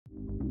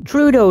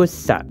Trudeau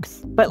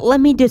sucks, but let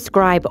me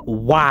describe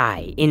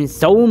why in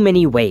so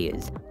many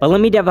ways. But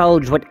let me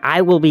divulge what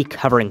I will be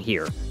covering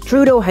here.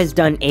 Trudeau has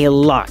done a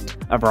lot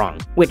of wrong,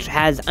 which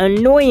has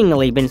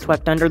annoyingly been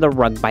swept under the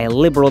rug by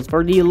liberals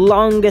for the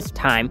longest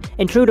time,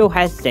 and Trudeau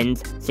has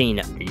since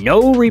seen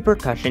no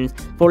repercussions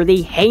for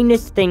the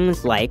heinous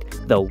things like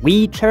the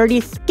We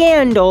Charity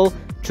scandal,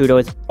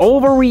 Trudeau's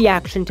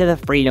overreaction to the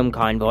Freedom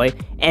Convoy,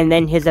 and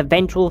then his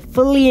eventual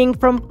fleeing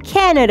from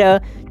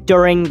Canada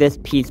during this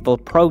peaceful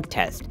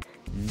protest.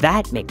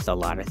 That makes a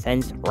lot of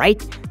sense, right?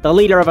 The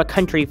leader of a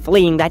country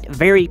fleeing that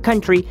very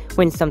country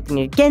when something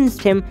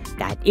against him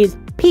that is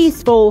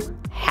peaceful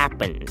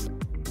happens.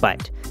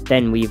 But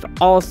then we've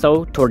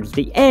also, towards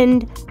the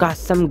end, got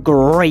some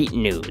great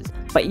news,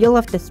 but you'll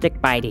have to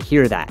stick by to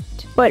hear that.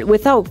 But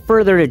without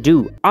further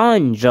ado,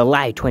 on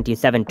July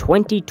 27,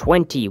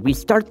 2020, we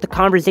start the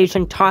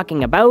conversation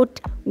talking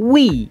about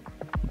we.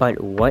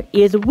 But what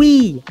is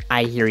we,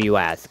 I hear you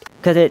ask?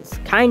 Because it's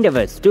kind of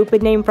a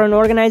stupid name for an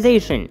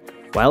organization.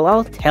 Well,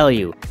 I'll tell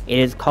you, it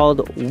is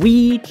called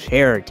We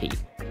Charity.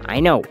 I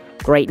know,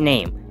 great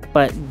name.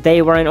 But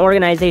they were an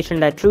organization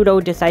that Trudeau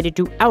decided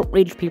to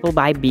outrage people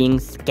by being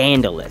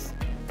scandalous.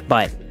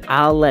 But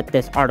I'll let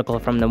this article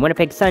from the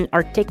Winnipeg SUN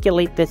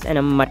articulate this in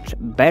a much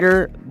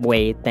better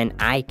way than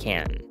I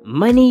can.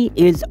 Money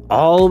is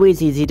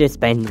always easy to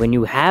spend when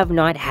you have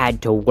not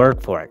had to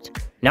work for it.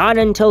 Not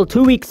until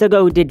 2 weeks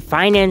ago did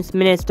Finance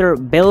Minister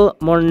Bill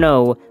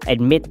Morneau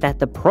admit that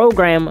the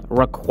program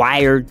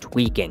required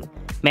tweaking.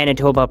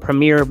 Manitoba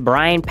Premier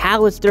Brian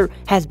Pallister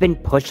has been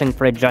pushing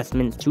for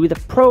adjustments to the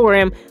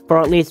program for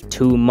at least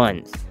 2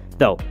 months,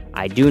 though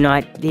I do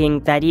not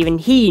think that even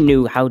he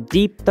knew how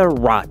deep the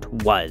rot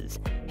was.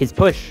 His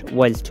push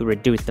was to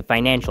reduce the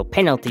financial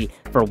penalty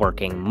for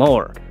working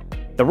more.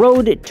 The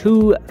road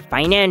to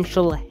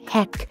financial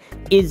heck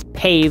is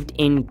paved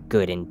in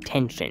good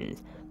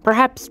intentions.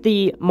 Perhaps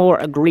the more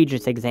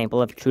egregious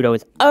example of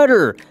Trudeau's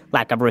utter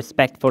lack of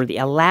respect for the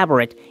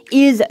elaborate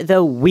is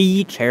the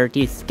We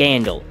Charity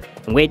scandal,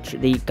 in which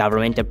the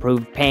government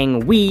approved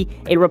paying We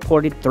a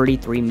reported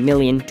 $33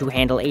 million to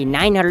handle a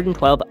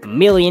 $912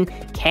 million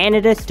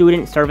Canada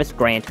Student Service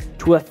grant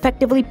to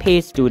effectively pay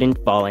student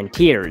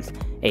volunteers,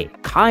 a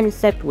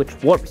concept which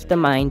warps the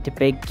mind to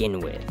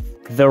begin with.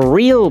 The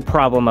real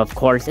problem, of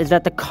course, is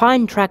that the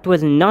contract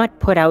was not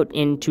put out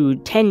into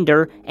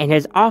tender, and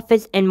his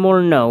office and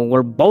Morneau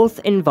were both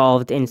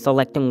involved in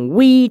selecting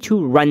We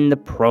to run the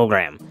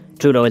program.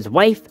 Trudeau's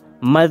wife,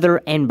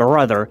 mother, and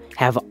brother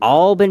have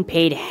all been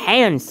paid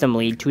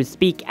handsomely to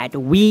speak at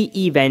We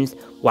events,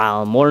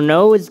 while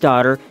Morneau's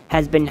daughter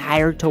has been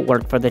hired to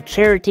work for the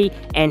charity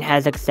and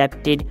has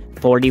accepted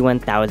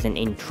 $41,000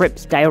 in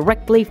trips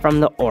directly from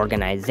the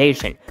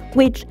organization,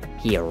 which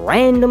he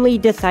randomly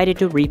decided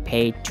to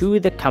repay to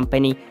the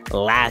company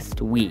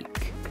last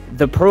week.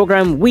 The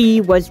program We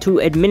was to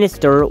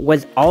administer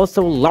was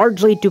also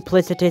largely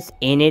duplicitous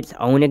in its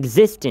own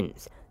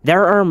existence.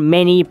 There are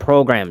many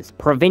programs,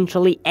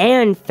 provincially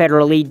and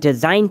federally,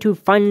 designed to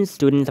fund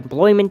students'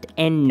 employment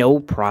and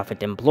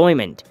no-profit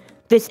employment.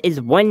 This is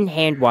one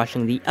hand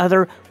washing the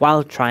other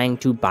while trying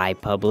to buy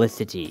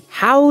publicity.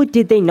 How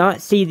did they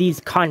not see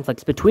these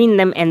conflicts between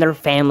them and their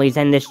families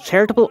and this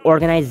charitable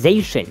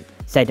organization?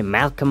 Said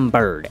Malcolm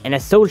Bird, an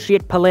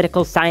associate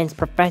political science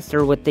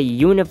professor with the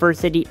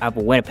University of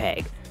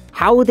Winnipeg.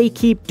 How they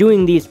keep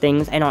doing these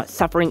things and not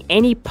suffering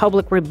any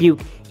public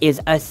rebuke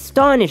is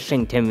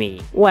astonishing to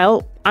me.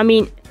 Well, I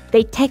mean,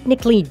 they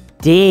technically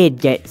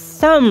did get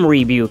some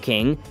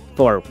rebuking.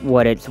 For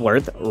what it's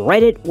worth,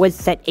 Reddit was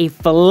set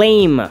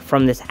aflame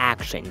from this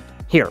action.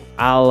 Here,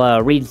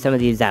 I'll read some of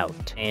these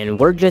out, and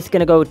we're just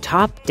gonna go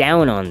top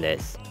down on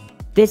this.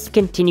 This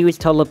continues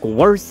to look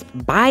worse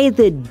by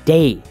the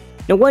day.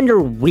 No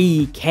wonder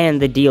We canned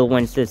the deal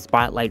once the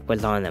spotlight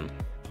was on them.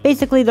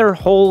 Basically, their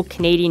whole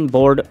Canadian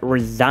board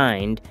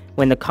resigned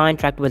when the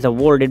contract was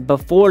awarded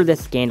before the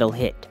scandal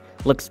hit.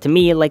 Looks to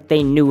me like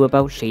they knew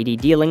about shady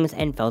dealings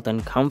and felt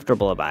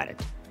uncomfortable about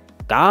it.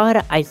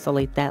 Gotta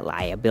isolate that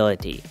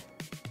liability.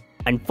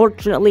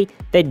 Unfortunately,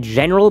 the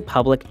general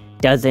public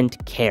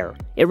doesn't care.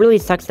 It really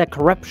sucks that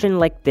corruption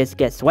like this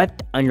gets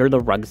swept under the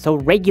rug so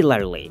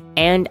regularly,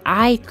 and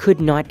I could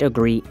not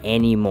agree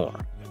anymore.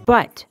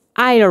 But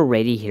I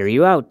already hear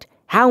you out.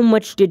 How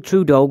much did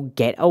Trudeau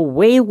get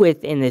away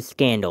with in this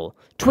scandal?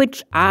 To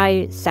which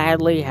I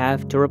sadly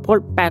have to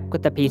report back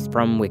with a piece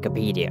from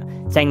Wikipedia,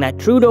 saying that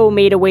Trudeau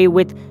made away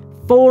with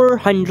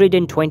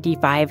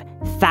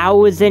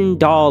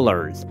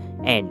 $425,000.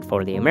 And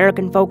for the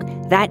American folk,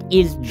 that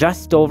is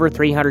just over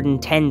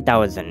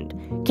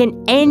 $310,000.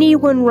 Can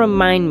anyone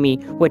remind me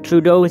what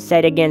Trudeau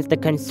said against the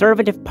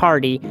Conservative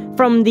Party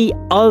from the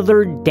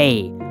other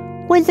day?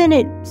 Wasn't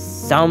it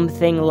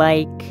something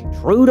like,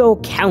 Trudeau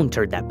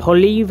countered that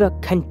Poliva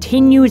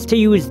continues to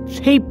use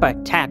cheap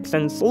attacks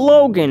and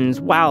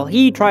slogans while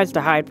he tries to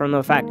hide from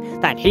the fact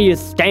that he is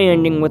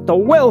standing with the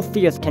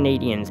wealthiest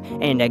Canadians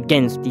and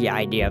against the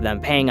idea of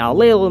them paying a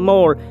little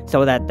more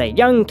so that the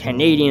young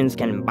Canadians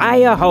can buy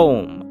a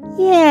home.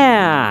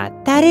 Yeah,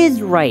 that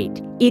is right.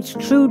 It's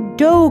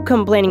Trudeau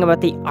complaining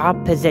about the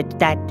opposite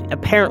that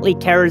apparently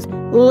cares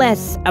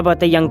less about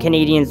the young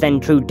Canadians than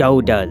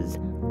Trudeau does,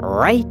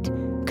 right?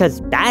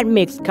 Because that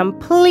makes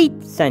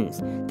complete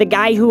sense. The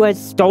guy who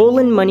has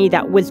stolen money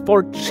that was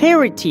for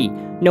charity,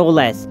 no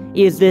less,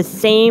 is the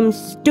same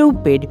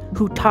stupid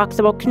who talks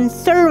about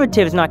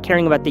conservatives not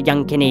caring about the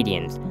young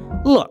Canadians.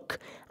 Look,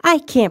 I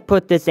can't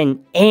put this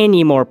in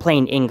any more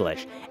plain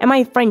English, and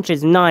my French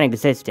is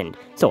non-existent,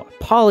 so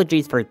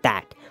apologies for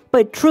that.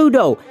 But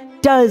Trudeau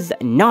does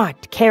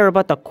not care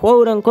about the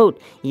quote-unquote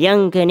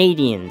young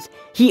Canadians.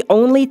 He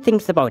only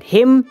thinks about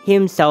him,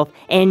 himself,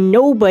 and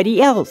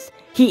nobody else.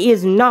 He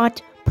is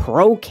not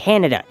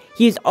pro-Canada.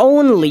 He is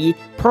only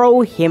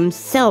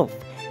pro-himself.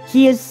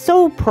 He is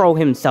so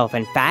pro-himself,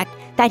 in fact,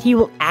 that he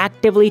will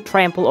actively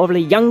trample over the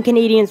young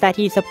Canadians that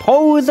he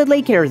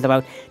supposedly cares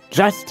about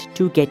just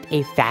to get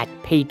a fat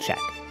paycheck.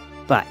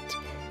 But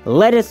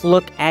let us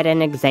look at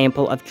an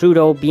example of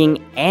Trudeau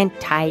being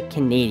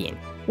anti-Canadian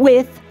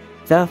with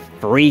the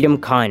Freedom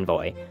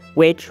Convoy,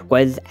 which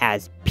was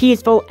as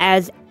peaceful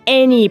as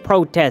any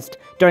protest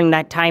during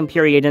that time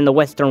period in the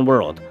Western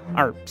world.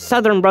 Our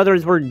Southern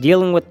brothers were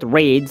dealing with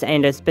raids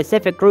and a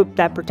specific group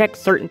that protects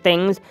certain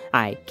things.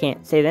 I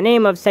can't say the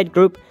name of said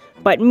group,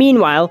 but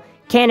meanwhile,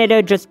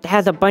 Canada just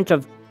has a bunch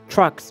of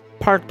trucks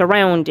parked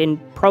around in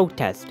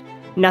protest.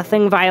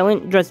 Nothing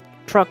violent, just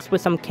trucks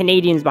with some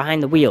Canadians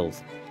behind the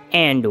wheels.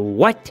 And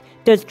what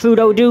does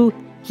Trudeau do?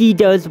 He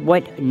does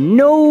what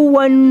no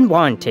one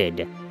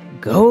wanted.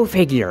 Go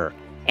figure.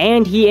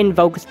 And he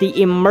invokes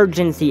the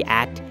Emergency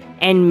Act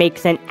and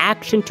makes an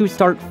action to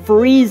start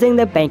freezing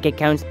the bank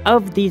accounts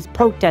of these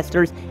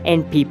protesters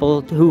and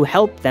people who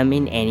help them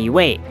in any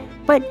way.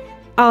 But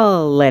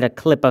I'll let a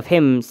clip of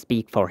him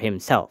speak for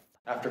himself.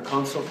 After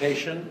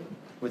consultation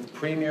with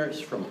premiers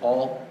from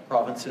all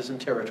provinces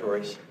and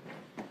territories,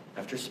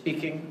 after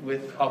speaking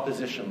with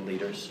opposition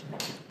leaders,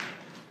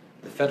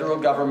 the federal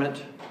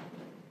government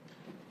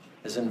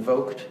has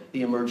invoked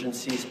the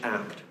Emergencies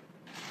Act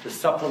to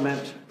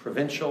supplement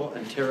provincial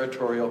and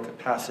territorial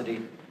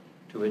capacity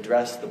to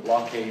address the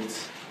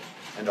blockades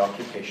and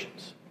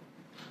occupations.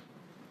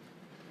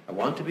 I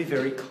want to be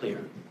very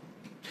clear.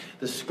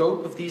 The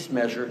scope of these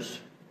measures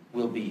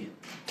will be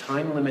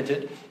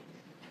time-limited,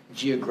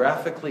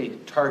 geographically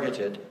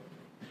targeted,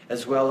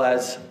 as well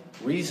as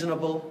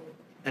reasonable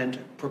and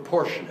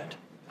proportionate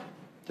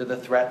to the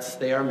threats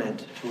they are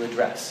meant to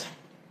address.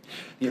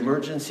 The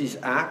Emergencies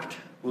Act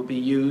will be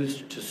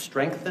used to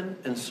strengthen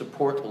and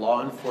support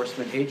law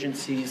enforcement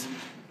agencies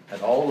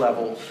at all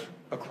levels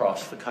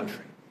across the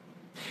country.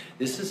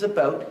 This is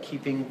about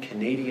keeping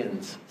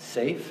Canadians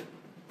safe,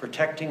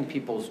 protecting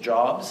people's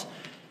jobs,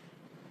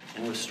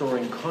 and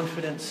restoring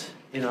confidence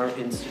in our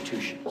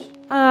institutions.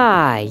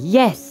 Ah,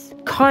 yes,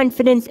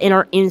 confidence in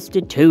our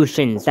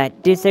institutions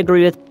that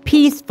disagree with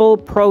peaceful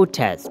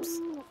protests.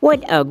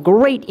 What a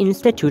great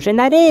institution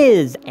that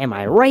is, am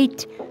I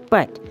right?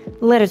 But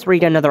let us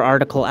read another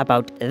article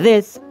about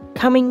this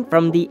coming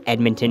from the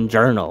Edmonton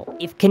Journal.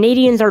 If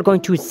Canadians are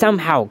going to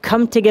somehow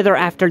come together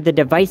after the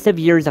divisive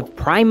years of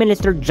Prime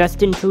Minister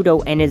Justin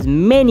Trudeau and his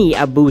many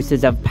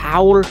abuses of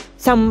power,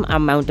 some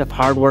amount of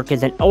hard work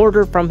is in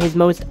order from his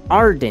most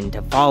ardent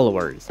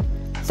followers.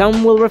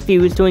 Some will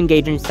refuse to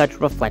engage in such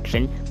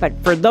reflection, but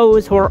for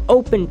those who are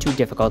open to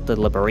difficult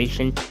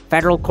deliberation,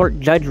 Federal Court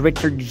Judge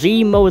Richard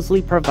G.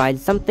 Mosley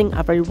provides something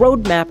of a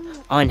roadmap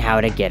on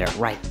how to get it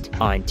right.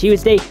 On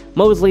Tuesday,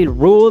 Mosley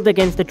ruled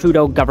against the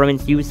Trudeau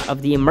government's use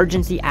of the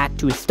Emergency Act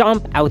to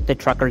stomp out the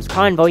truckers'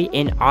 convoy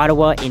in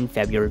Ottawa in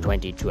February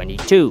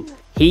 2022.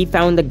 He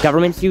found the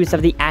government's use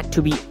of the act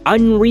to be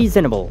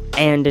unreasonable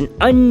and an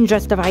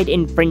unjustified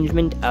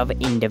infringement of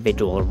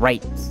individual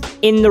rights.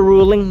 In the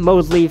ruling,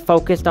 Mosley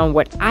focused on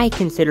what I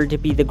consider to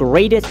be the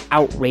greatest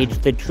outrage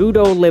the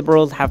Trudeau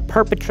Liberals have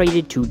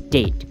perpetrated to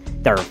date: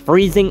 their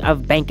freezing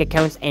of bank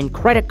accounts and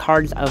credit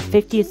cards of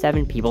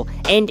 57 people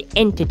and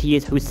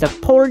entities who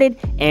supported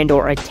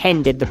and/or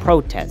attended the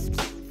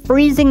protests.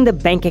 Freezing the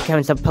bank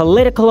accounts of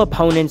political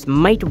opponents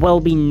might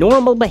well be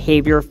normal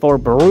behavior for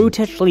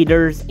brutish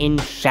leaders in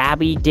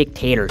shabby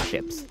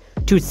dictatorships.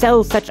 To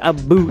sell such a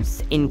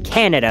boost in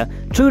Canada,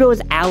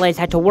 Trudeau's allies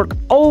had to work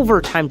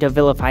overtime to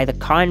vilify the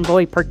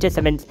convoy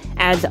participants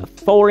as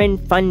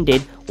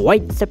foreign-funded,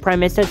 white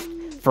supremacist,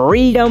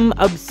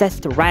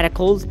 freedom-obsessed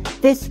radicals.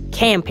 This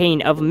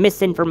campaign of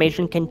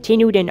misinformation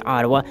continued in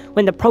Ottawa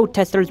when the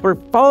protesters were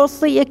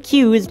falsely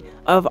accused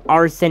of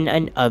arson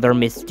and other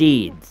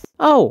misdeeds.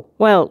 Oh,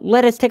 well,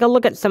 let us take a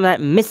look at some of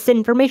that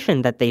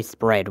misinformation that they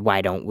spread,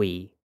 why don't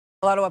we?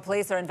 Ottawa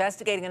police are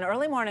investigating an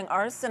early morning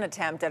arson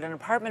attempt at an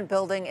apartment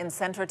building in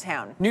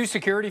Centretown. New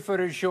security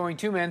footage showing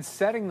two men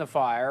setting the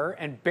fire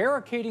and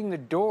barricading the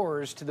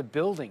doors to the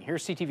building.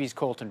 Here's CTV's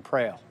Colton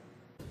Prale.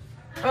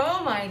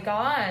 Oh my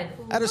God.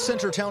 At a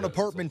Centretown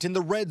apartment in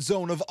the red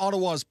zone of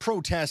Ottawa's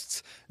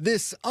protests,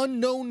 this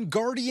unknown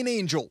guardian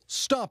angel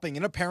stopping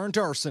an apparent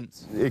arson.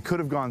 It could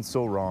have gone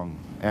so wrong,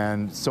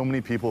 and so many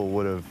people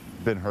would have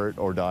been hurt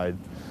or died.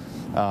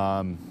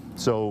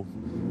 So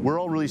we're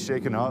all really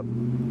shaken up,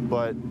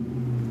 but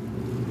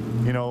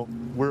you know,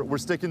 we're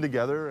sticking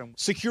together. And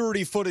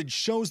security footage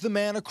shows the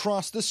man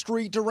across the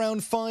street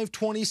around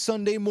 5:20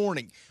 Sunday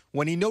morning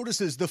when he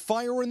notices the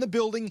fire in the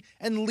building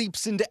and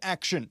leaps into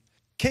action,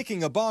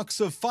 kicking a box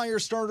of fire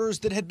starters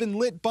that had been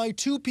lit by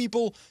two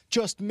people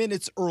just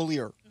minutes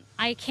earlier.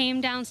 I came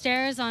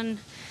downstairs on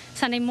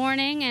Sunday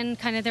morning and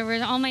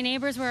all my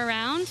neighbors were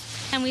around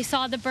and we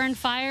saw the burned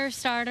fire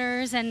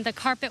starters and the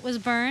carpet was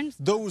burned.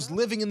 Those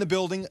living in the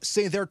building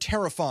say they're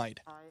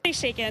terrified. Pretty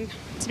shaken,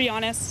 to be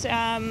honest.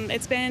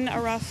 It's been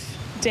a rough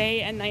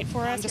day and night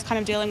for us, just kind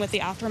of dealing with the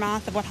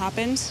aftermath of what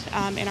happened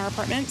in our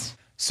apartment.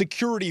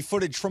 Security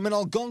footage from an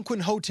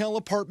Algonquin hotel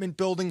apartment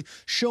building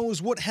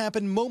shows what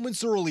happened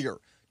moments earlier.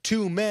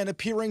 Two men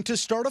appearing to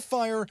start a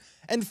fire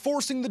and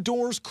forcing the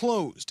doors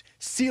closed,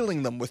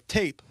 sealing them with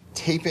tape.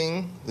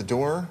 Taping the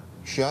door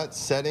shut,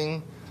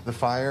 setting the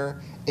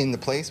fire in the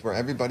place where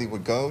everybody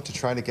would go to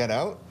try to get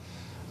out,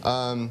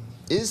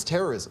 is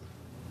terrorism.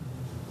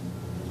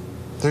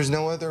 There's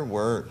no other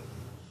word.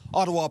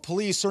 Ottawa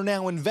police are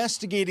now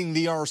investigating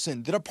the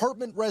arson that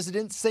apartment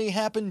residents say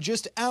happened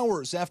just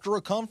hours after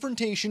a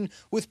confrontation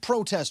with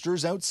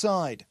protesters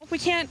outside. We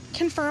can't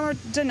confirm or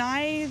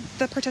deny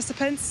the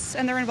participants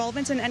and their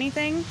involvement in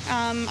anything.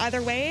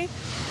 Either way,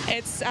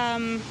 it's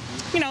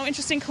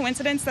interesting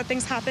coincidence that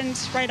things happened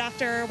right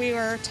after we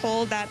were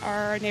told that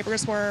our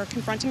neighbors were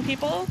confronting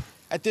people.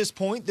 At this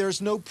point, there's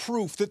no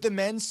proof that the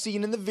men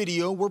seen in the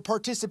video were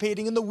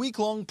participating in the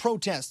week-long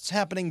protests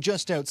happening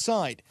just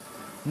outside.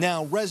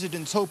 Now,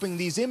 residents hoping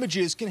these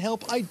images can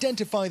help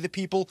identify the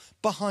people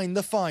behind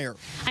the fire.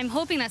 I'm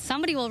hoping that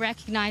somebody will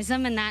recognize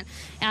him and that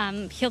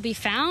he'll be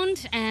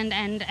found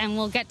and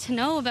we'll get to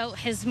know about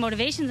his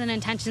motivations and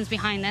intentions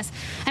behind this.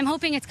 I'm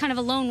hoping it's kind of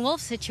a lone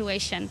wolf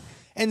situation.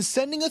 And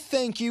sending a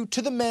thank you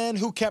to the man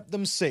who kept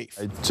them safe.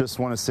 I just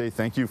want to say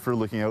thank you for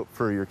looking out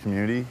for your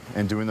community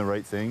and doing the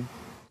right thing.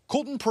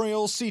 Colton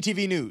Prale,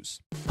 CTV News.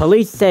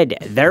 Police said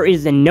there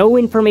is no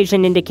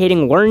information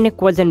indicating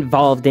Wernick was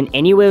involved in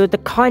any way with the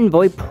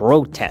convoy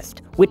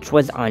protest, which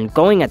was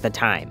ongoing at the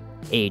time.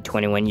 A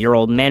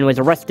 21-year-old man was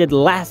arrested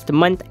last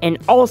month and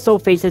also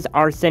faces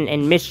arson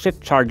and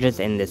mischief charges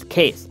in this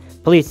case.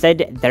 Police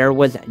said there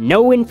was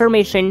no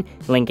information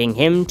linking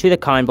him to the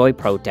convoy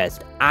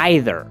protest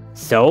either.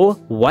 So,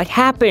 what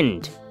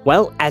happened?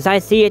 Well, as I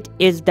see it,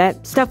 is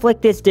that stuff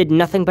like this did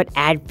nothing but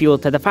add fuel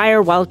to the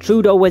fire while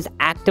Trudeau was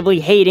actively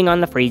hating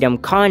on the Freedom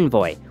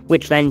Convoy,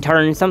 which then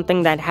turned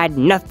something that had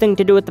nothing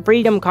to do with the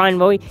Freedom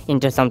Convoy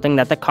into something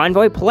that the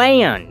convoy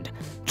planned.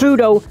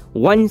 Trudeau,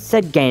 once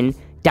again,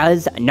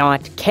 does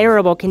not care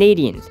about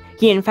Canadians.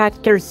 He in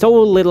fact cares so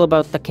little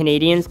about the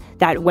Canadians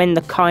that when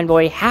the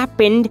convoy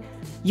happened,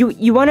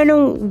 you wanna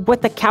know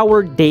what the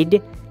coward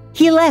did?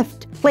 He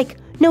left. Like,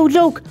 no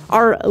joke,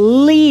 our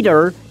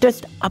leader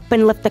just up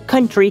and left the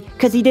country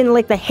because he didn't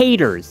like the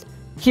haters.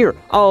 Here,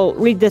 I'll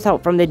read this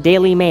out from the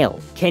Daily Mail.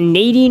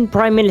 Canadian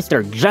Prime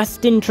Minister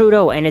Justin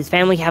Trudeau and his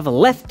family have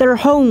left their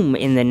home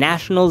in the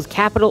National's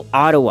capital,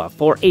 Ottawa,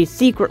 for a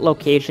secret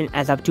location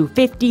as up to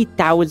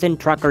 50,000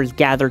 truckers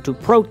gather to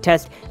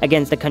protest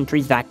against the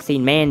country's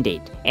vaccine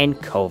mandate and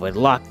COVID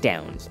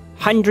lockdowns.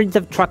 Hundreds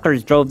of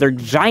truckers drove their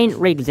giant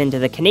rigs into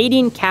the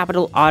Canadian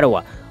capital,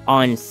 Ottawa,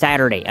 on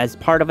Saturday as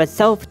part of a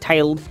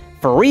self-titled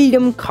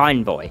Freedom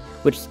Convoy,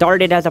 which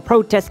started as a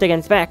protest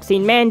against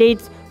vaccine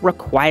mandates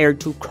required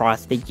to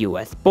cross the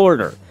US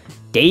border.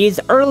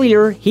 Days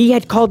earlier, he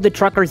had called the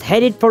truckers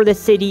headed for the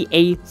city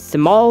a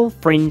small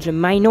fringe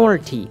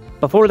minority,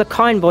 before the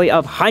convoy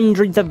of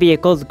hundreds of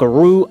vehicles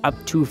grew up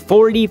to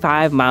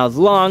 45 miles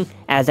long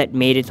as it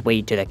made its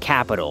way to the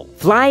capital.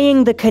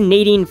 Flying the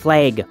Canadian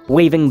flag,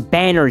 waving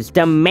banners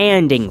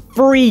demanding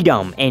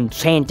freedom, and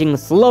chanting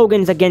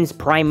slogans against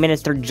Prime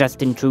Minister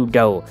Justin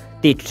Trudeau,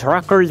 the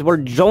truckers were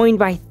joined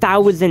by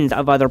thousands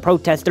of other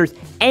protesters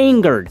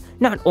angered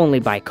not only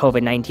by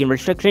COVID-19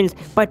 restrictions,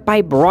 but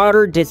by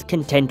broader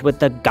discontent with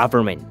the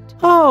government.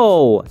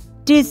 Oh,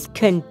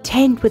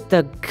 discontent with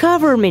the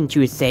government,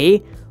 you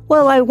say?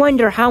 Well, I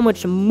wonder how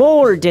much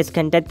more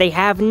discontent they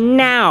have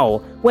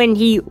now when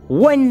he,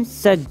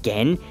 once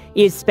again,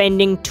 is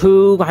spending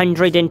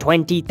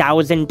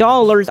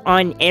 $220,000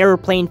 on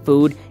airplane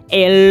food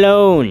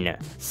alone.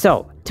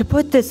 So, to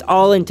put this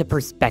all into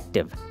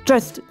perspective,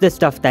 just the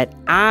stuff that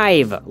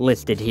I've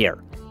listed here,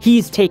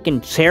 he's taken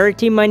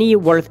charity money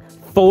worth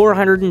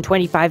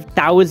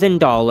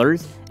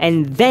 $425,000,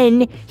 and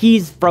then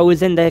he's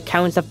frozen the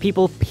accounts of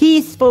people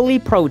peacefully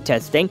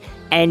protesting,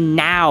 and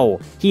now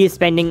he is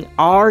spending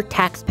our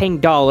tax-paying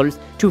dollars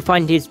to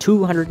fund his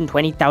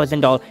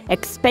 $220,000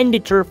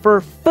 expenditure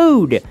for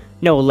food,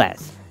 no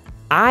less.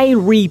 I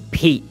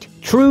repeat,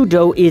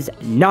 Trudeau is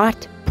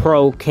not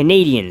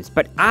pro-Canadians,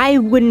 but I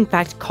would in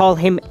fact call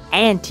him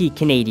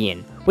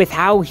anti-Canadian with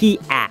how he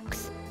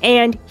acts.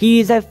 And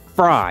he's a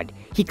fraud.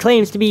 He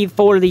claims to be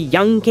for the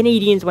young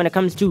Canadians when it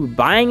comes to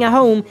buying a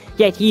home,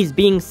 yet he's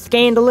being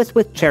scandalous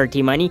with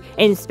charity money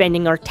and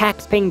spending our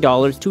tax-paying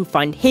dollars to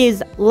fund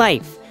his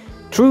life.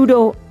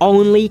 Trudeau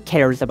only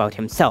cares about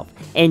himself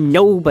and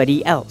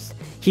nobody else.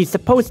 He's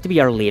supposed to be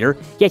our leader,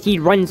 yet he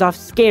runs off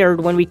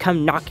scared when we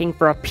come knocking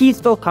for a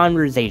peaceful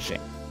conversation.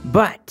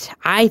 But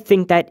I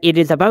think that it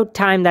is about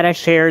time that I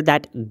share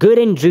that good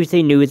and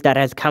juicy news that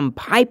has come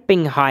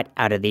piping hot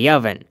out of the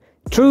oven.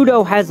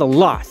 Trudeau has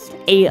lost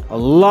a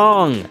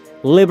long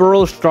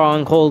Liberal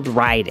stronghold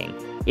riding.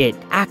 It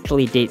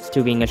actually dates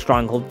to being a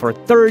stronghold for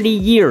 30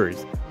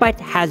 years, but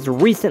has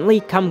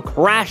recently come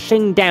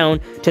crashing down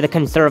to the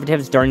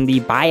Conservatives during the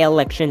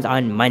by-elections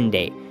on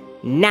Monday.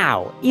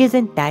 Now,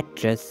 isn't that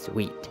just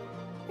sweet?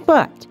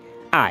 But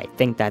I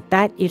think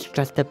that is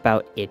just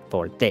about it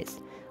for this.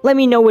 Let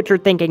me know what you're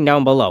thinking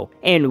down below,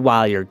 and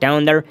while you're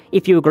down there,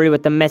 if you agree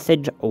with the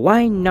message,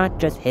 why not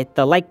just hit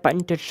the like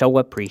button to show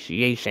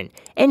appreciation,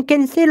 and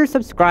consider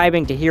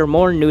subscribing to hear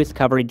more news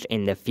coverage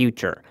in the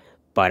future.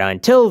 But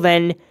until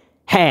then,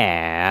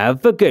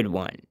 have a good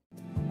one.